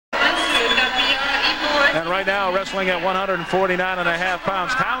And right now wrestling at 149.5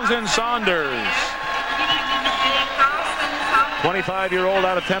 pounds, Townsend Saunders. 25-year-old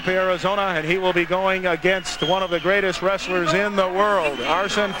out of Tempe, Arizona, and he will be going against one of the greatest wrestlers in the world,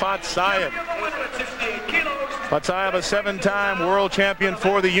 Arsen Fadzaev. Fadzaev, a 7-time world champion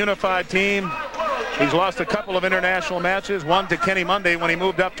for the unified team. He's lost a couple of international matches, one to Kenny Monday when he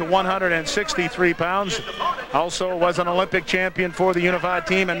moved up to 163 pounds. Also was an Olympic champion for the unified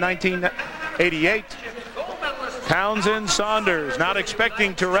team in 1988. Townsend Saunders, not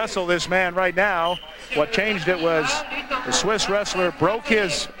expecting to wrestle this man right now. What changed it was the Swiss wrestler broke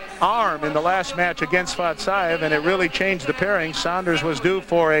his arm in the last match against Fadzaev, and it really changed the pairing. Saunders was due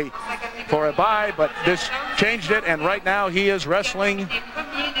for a bye, but this changed it, and right now he is wrestling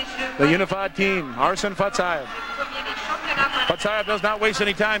the unified team, Arsen Fadzaev. Fadzaev does not waste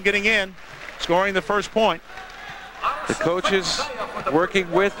any time getting in, scoring the first point. The coaches working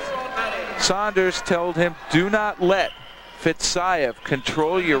with Saunders told him, do not let Fadzaev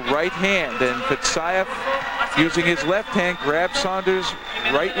control your right hand, and Fadzaev, using his left hand, grabbed Saunders'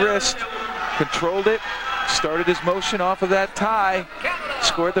 right wrist, controlled it, started his motion off of that tie,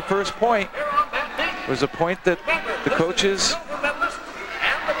 scored the first point. It was a point that the coaches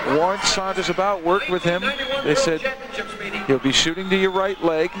warned Saunders about, worked with him. They said, he'll be shooting to your right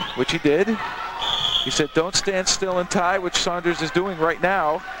leg, which he did. He said, don't stand still and tie, which Saunders is doing right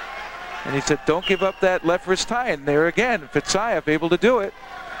now. And he said, don't give up that left wrist tie. And there again, Fadzaev able to do it.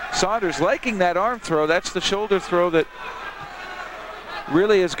 Saunders liking that arm throw. That's the shoulder throw that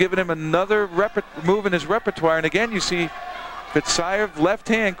really has given him another move in his repertoire. And again, you see Fadzaev left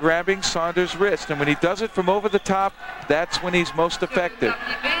hand grabbing Saunders' wrist. And when he does it from over the top, that's when he's most effective.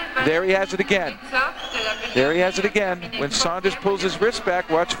 There he has it again. There he has it again. When Saunders pulls his wrist back,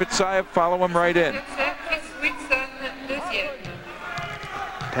 watch Fadzaev follow him right in.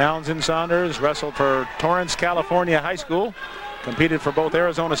 Townsend Saunders wrestled for Torrance, California High School, competed for both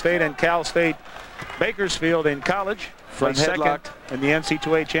Arizona State and Cal State Bakersfield in college. Front second headlock in the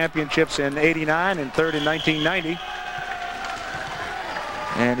NC2A championships in '89 and third in 1990.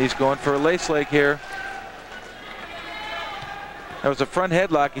 And he's going for a lace leg here. That was a front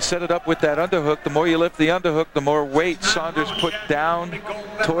headlock. He set it up with that underhook. The more you lift the underhook, the more weight Saunders put down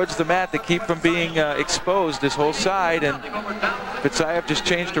towards the mat to keep from being exposed this whole side. And Fadzaev just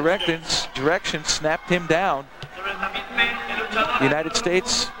changed direction, snapped him down. The United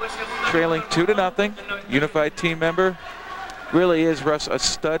States trailing 2-0. Unified team member really is a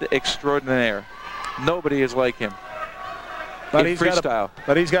stud extraordinaire. Nobody is like him. But in freestyle.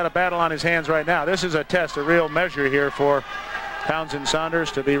 But he's got a battle on his hands right now. This is a test, a real measure here for Townsend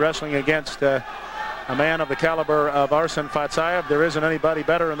Saunders to be wrestling against a man of the caliber of Arsen Fadzaev. There isn't anybody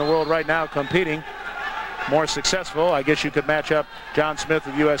better in the world right now competing, more successful. I guess you could match up John Smith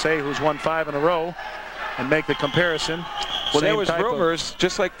of USA, who's won 5 in a row, and make the comparison. Well, there was rumors,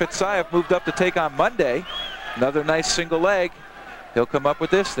 just like Fadzaev moved up to take on Monday. Another nice single leg. He'll come up with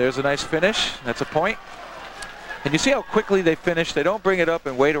this. There's a nice finish. That's a point. And you see how quickly they finish. They don't bring it up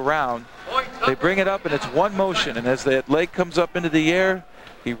and wait around. They bring it up and it's one motion. And as that leg comes up into the air,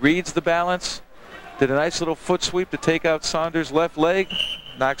 he reads the balance. Did a nice little foot sweep to take out Saunders' left leg.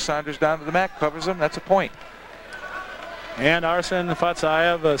 Knocks Saunders down to the mat, covers him. That's a point. And Arsen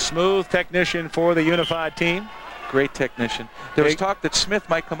Fadzaev, a smooth technician for the unified team. Great technician. There was talk that Smith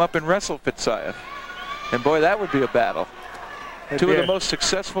might come up and wrestle Fadzaev. And boy, that would be a battle. Two of the most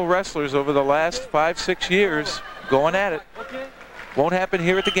successful wrestlers over the last 5-6 years going at it. Won't happen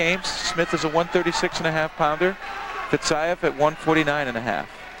here at the games. Smith is a 136.5 pounder. Fadzaev at 149.5.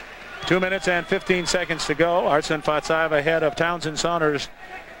 2 minutes and 15 seconds to go. Arsen Fadzaev ahead of Townsend Saunders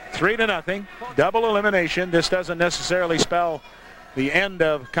 3-0. Double elimination. This doesn't necessarily spell the end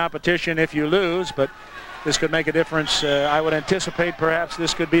of competition if you lose, but this could make a difference. I would anticipate perhaps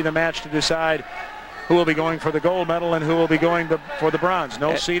this could be the match to decide who will be going for the gold medal and who will be going for the bronze.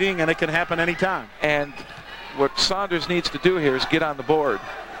 No seeding, and it can happen anytime. And what Saunders needs to do here is get on the board.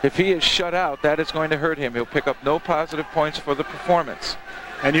 If he is shut out, that is going to hurt him. He'll pick up no positive points for the performance.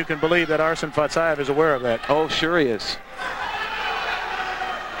 And you can believe that Arsen Fadzaev is aware of that. Oh, sure he is.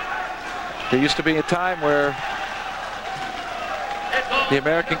 There used to be a time where the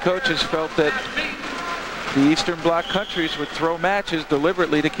American coaches felt that the Eastern Bloc countries would throw matches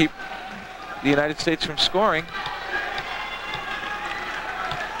deliberately to keep the United States from scoring.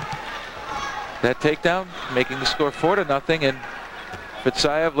 That takedown making the score 4-0, and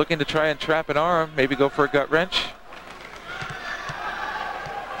Fadzaev looking to try and trap an arm, maybe go for a gut wrench.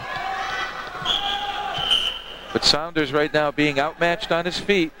 But Saunders right now being outmatched on his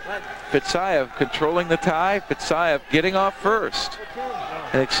feet. Fadzaev controlling the tie. Fadzaev getting off first.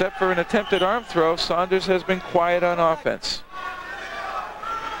 And except for an attempted arm throw, Saunders has been quiet on offense.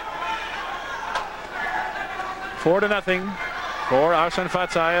 4-0 for Arsen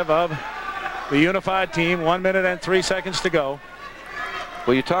Fadzaev of the unified team. 1 minute and 3 seconds to go.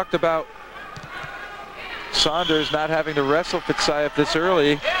 Well, you talked about Saunders not having to wrestle Fadzaev this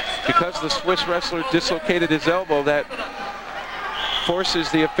early because the Swiss wrestler dislocated his elbow. That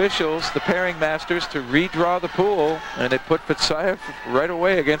forces the officials, the pairing masters, to redraw the pool, and they put Fadzaev right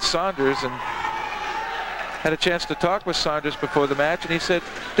away against Saunders. And had a chance to talk with Saunders before the match, and he said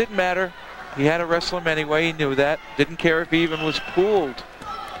didn't matter. He had to wrestle him anyway. He knew that. Didn't care if he even was pooled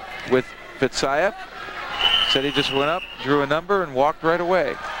with Fadzaev. Said he just went up, drew a number, and walked right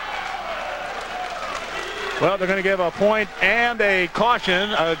away. Well, they're going to give a point and a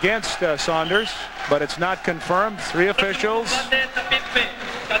caution against Saunders, but it's not confirmed. 3 officials.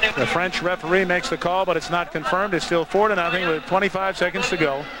 The French referee makes the call, but it's not confirmed. It's still 4-0 with 25 seconds to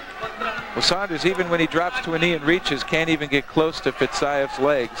go. Well, Saunders, even when he drops to a knee and reaches, can't even get close to Fadzaev's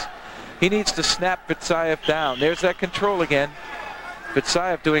legs. He needs to snap Fadzaev down. There's that control again.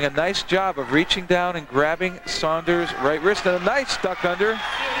 Fadzaev doing a nice job of reaching down and grabbing Saunders' right wrist, and a nice duck under.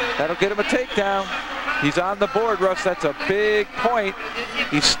 That'll get him a takedown. He's on the board, Russ. That's a big point.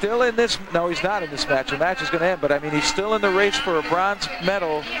 He's still in this. No, he's not in this match. The match is going to end, but I mean, he's still in the race for a bronze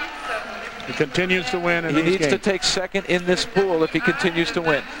medal. He continues to win in He these needs games. to take second in this pool if he continues to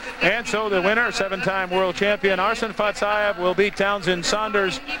win. And so the winner, 7-time world champion Arsen Fadzaev, will beat Townsend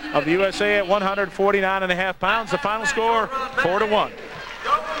Saunders of the USA at 149.5 pounds. The final score, 4-1.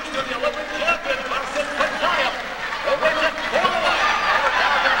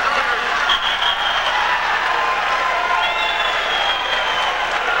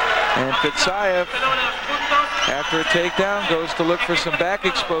 And Fadzaev, after a takedown, goes to look for some back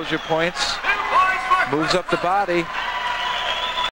exposure points. Moves up the body.